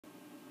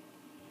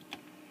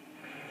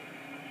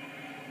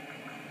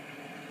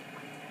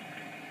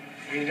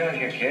What are you doing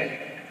here, kid?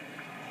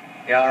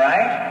 You all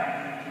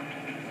right?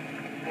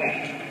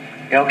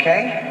 Hey, you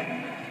okay?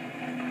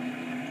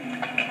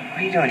 What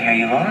are you doing here?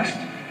 You lost?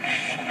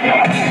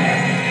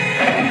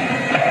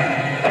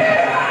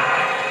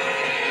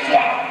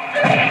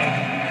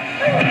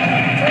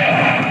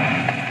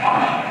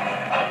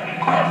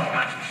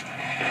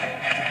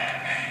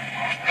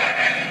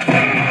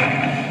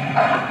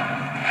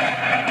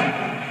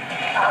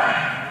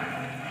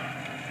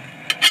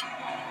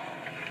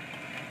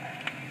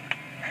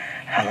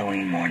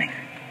 Halloween morning,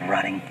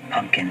 rotting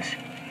pumpkins,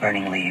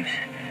 burning leaves,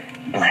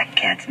 black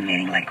cats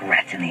mating like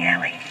rats in the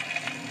alley.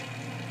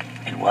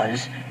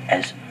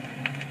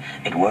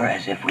 It were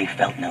as if we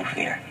felt no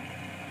fear,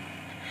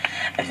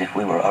 as if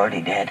we were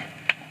already dead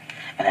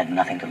and had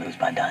nothing to lose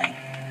by dying.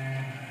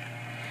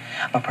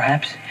 Or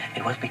perhaps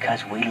it was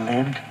because we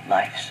lived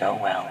life so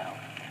well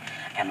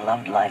and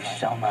loved life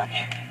so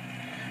much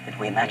that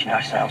we imagined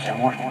ourselves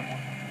immortal,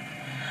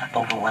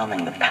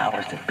 overwhelming the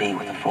powers that be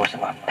with the force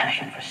of our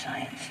passion for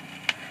science.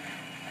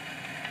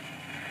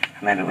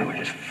 Maybe we were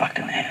just fucked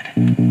in the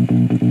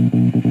head.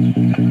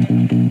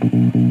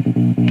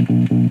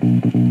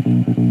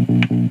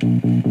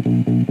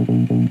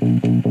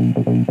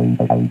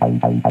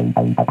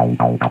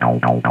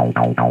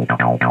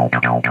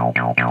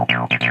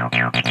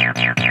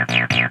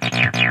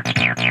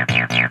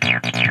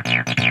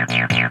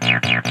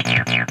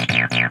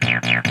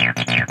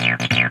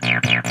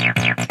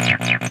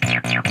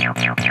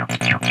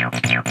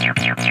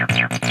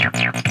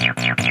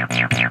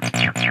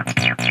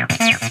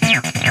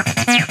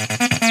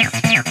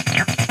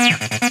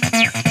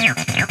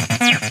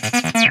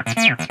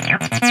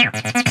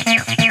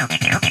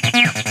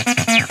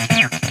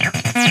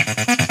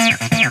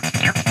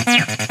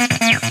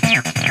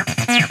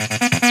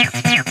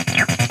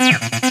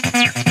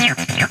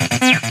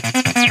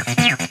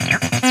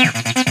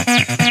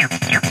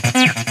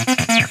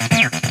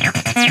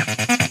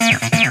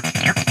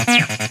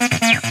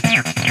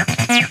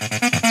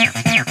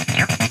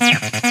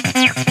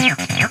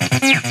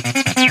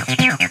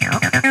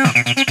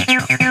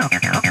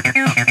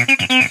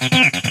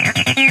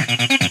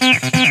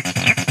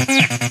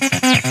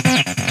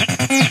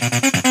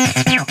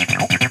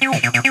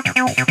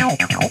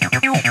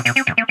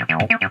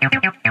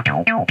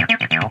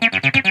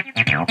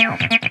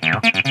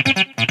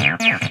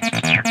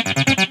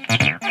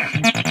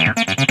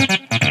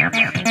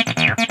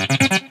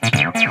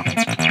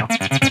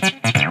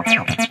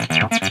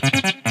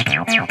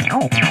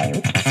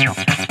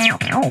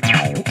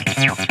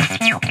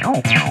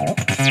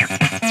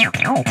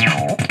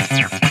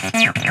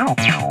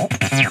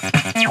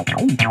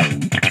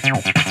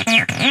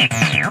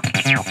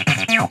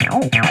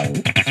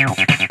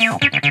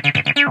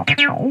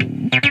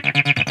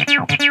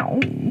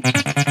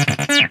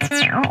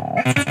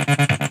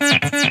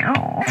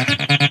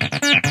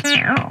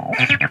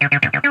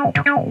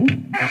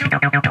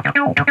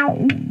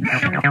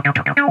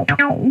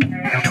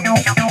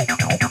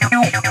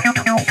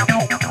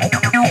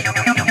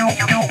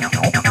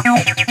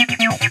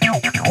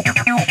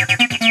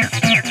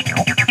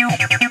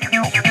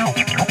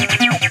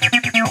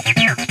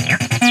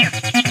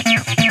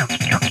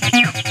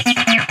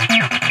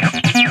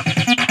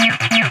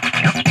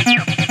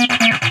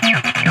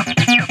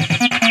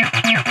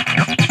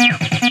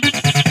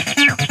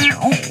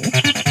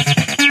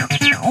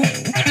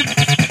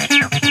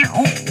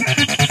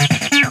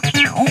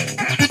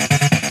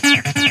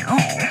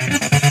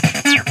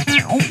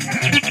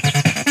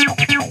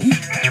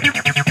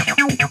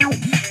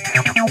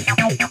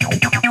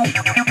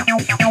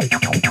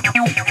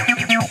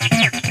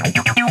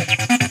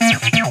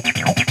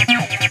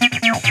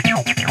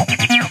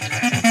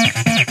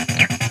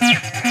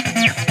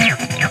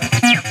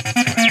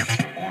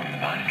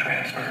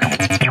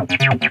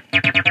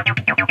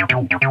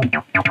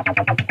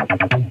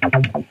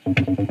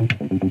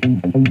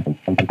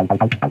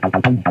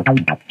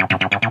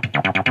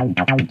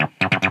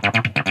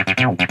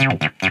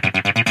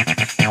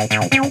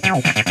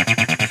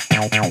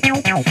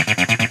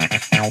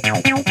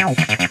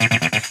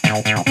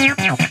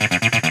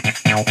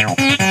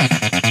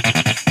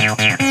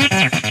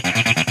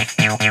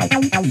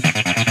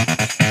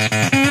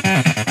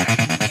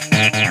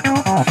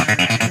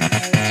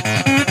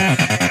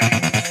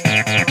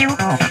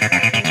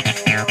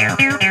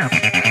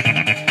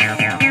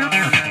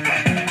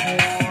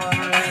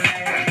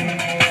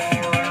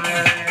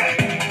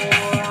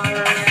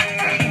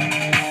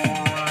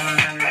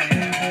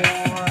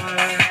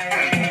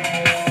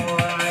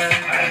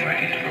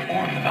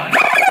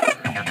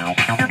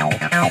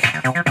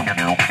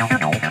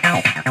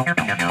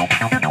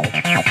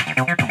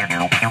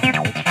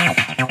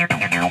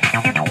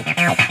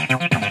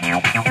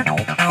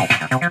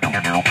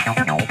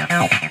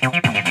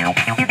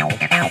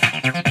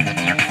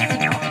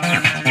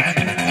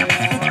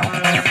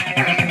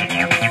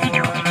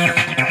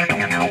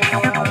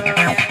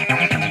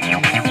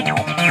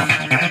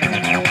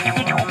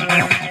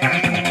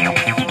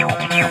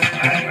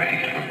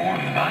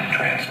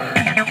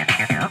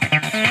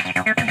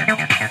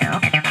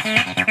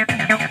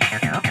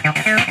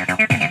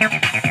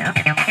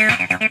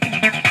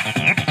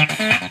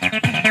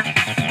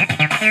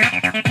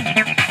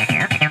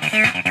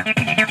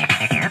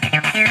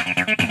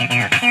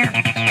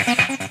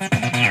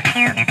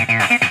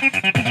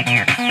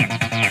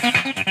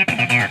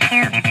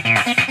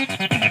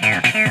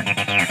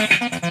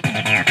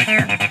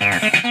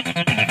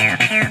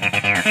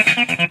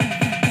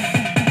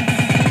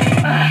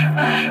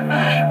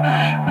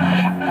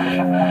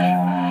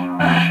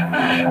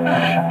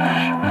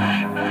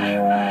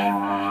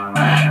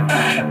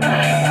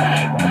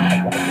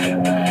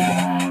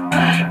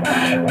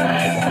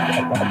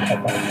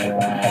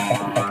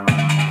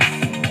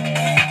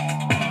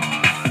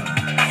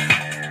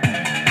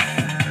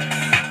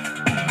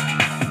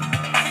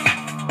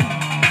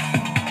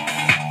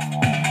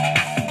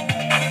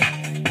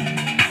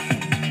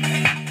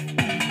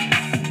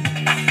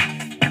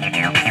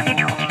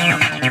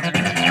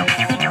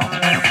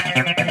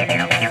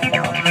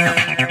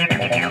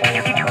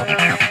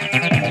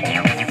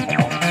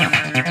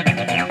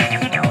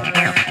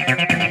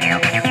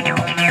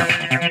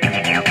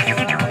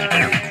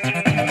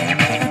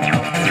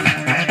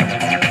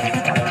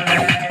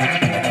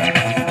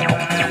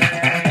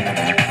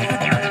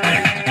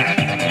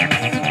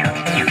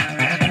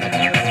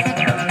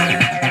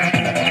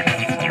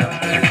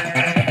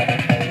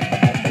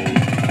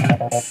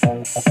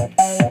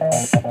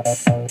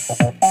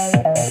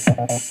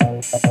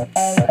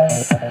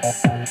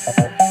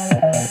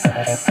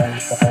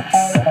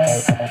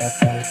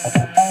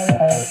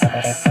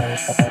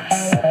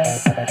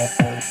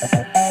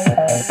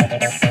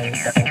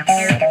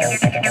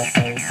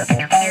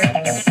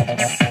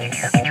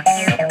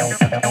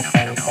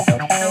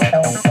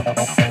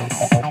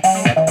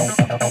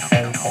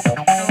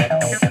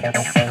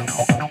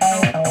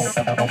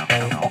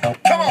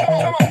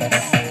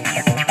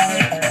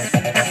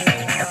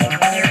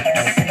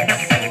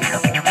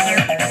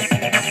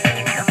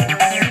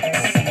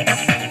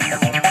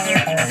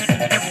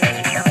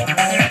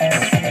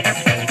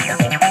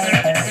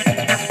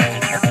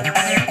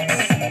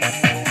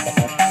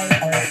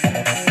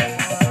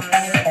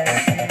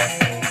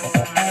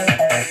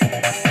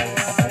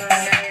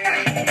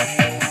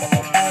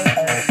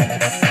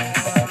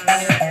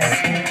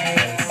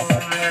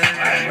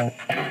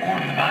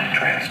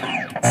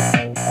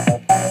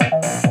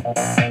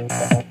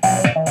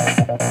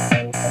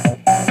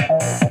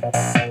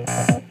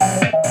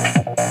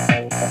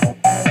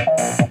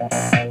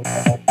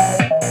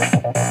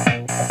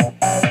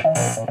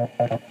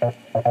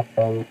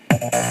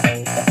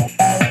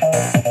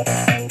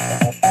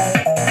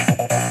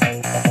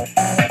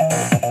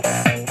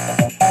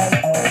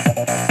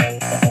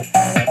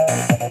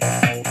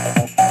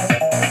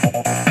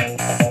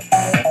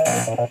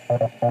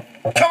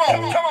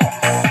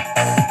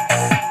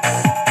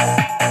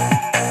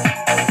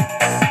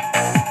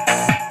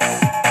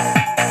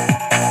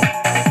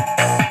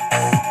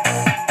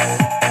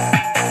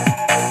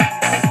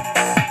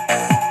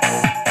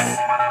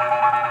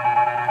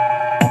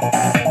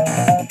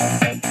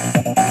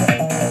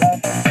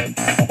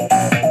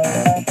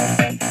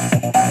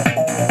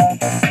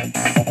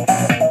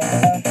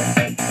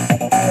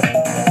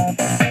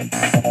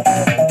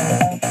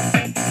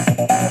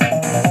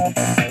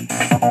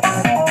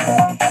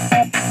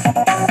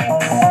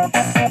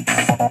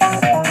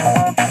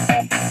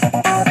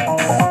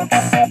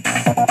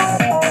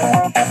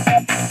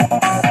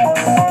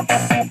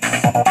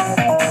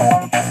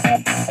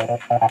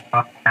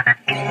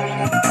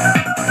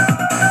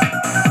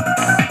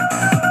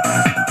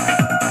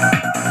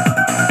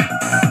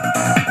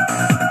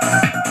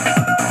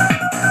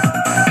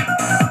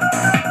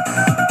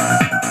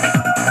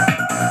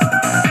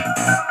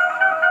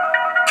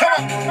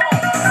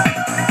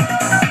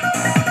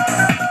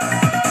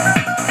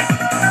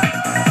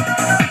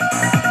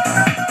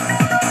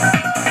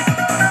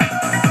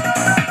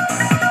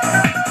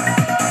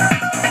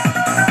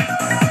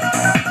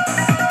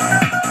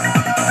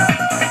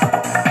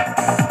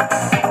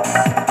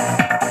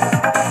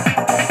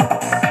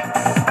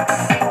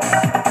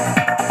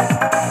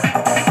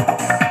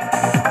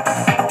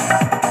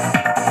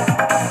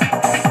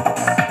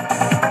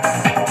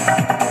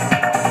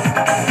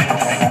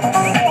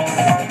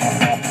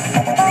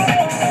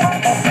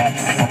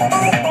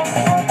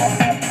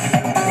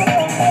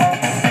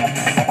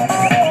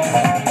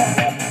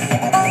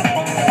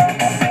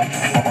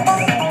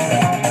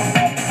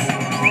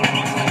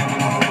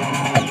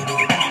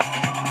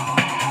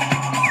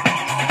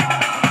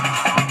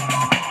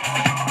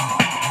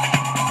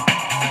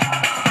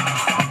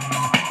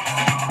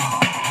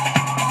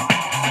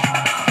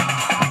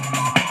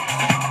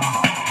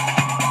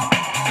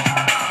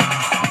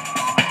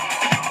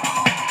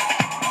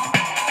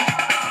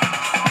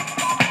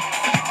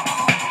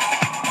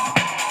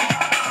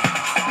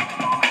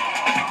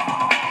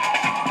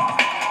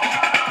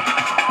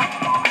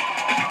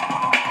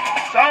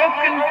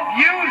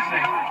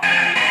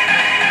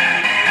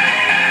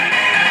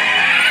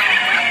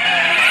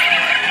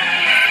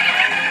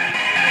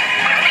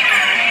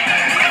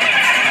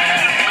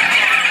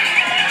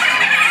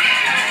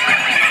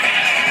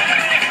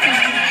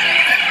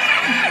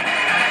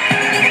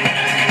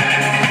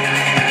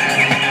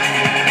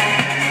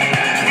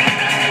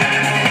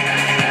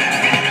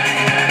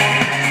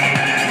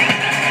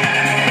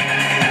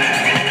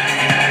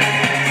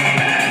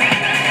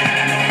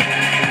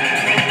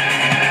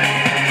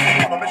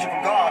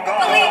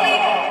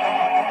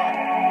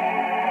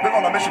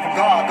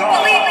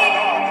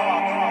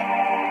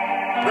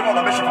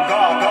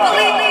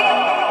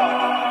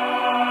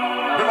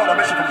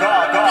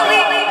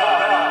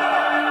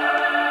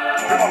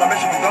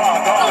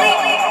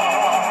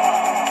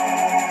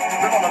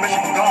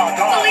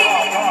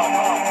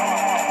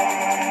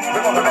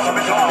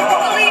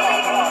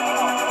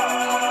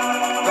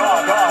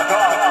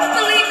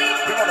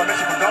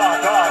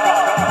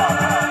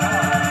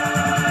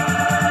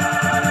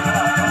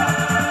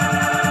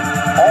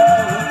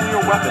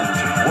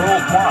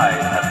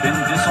 worldwide have been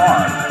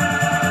disarmed.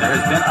 There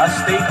has been a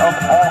state of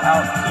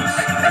all-out peace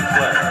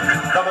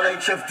declared. Double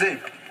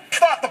HFD.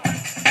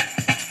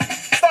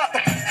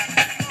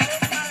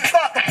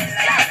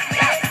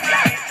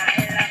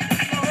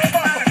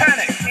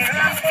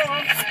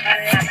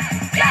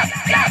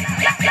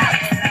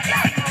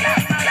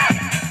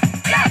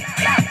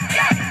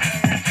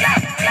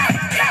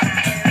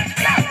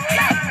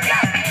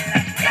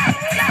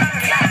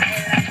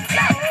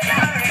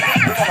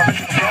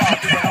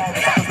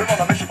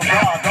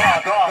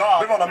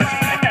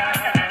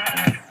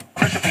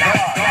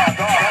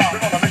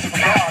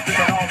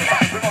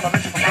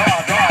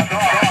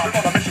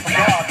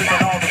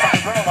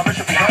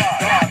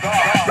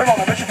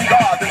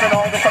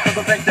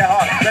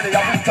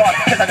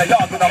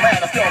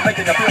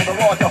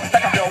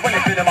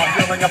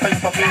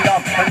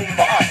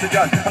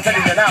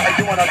 if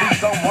you wanna be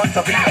someone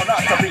to be or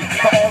not to be.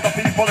 For all the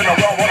people in the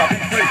world wanna be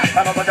free,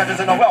 and all the judges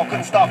in the world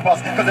couldn't stop us,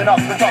 cause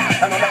enough's been tough,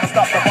 and they'll never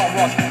stop the bum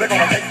rush. We're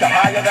gonna take you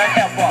higher than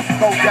ever,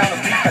 go down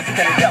as deep as you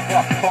can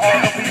endeavor. For all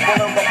the people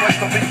in the place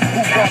to be,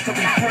 who want to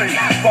be free,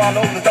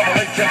 follow the double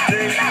HFD,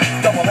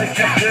 double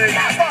HFD.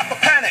 Start the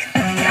panic.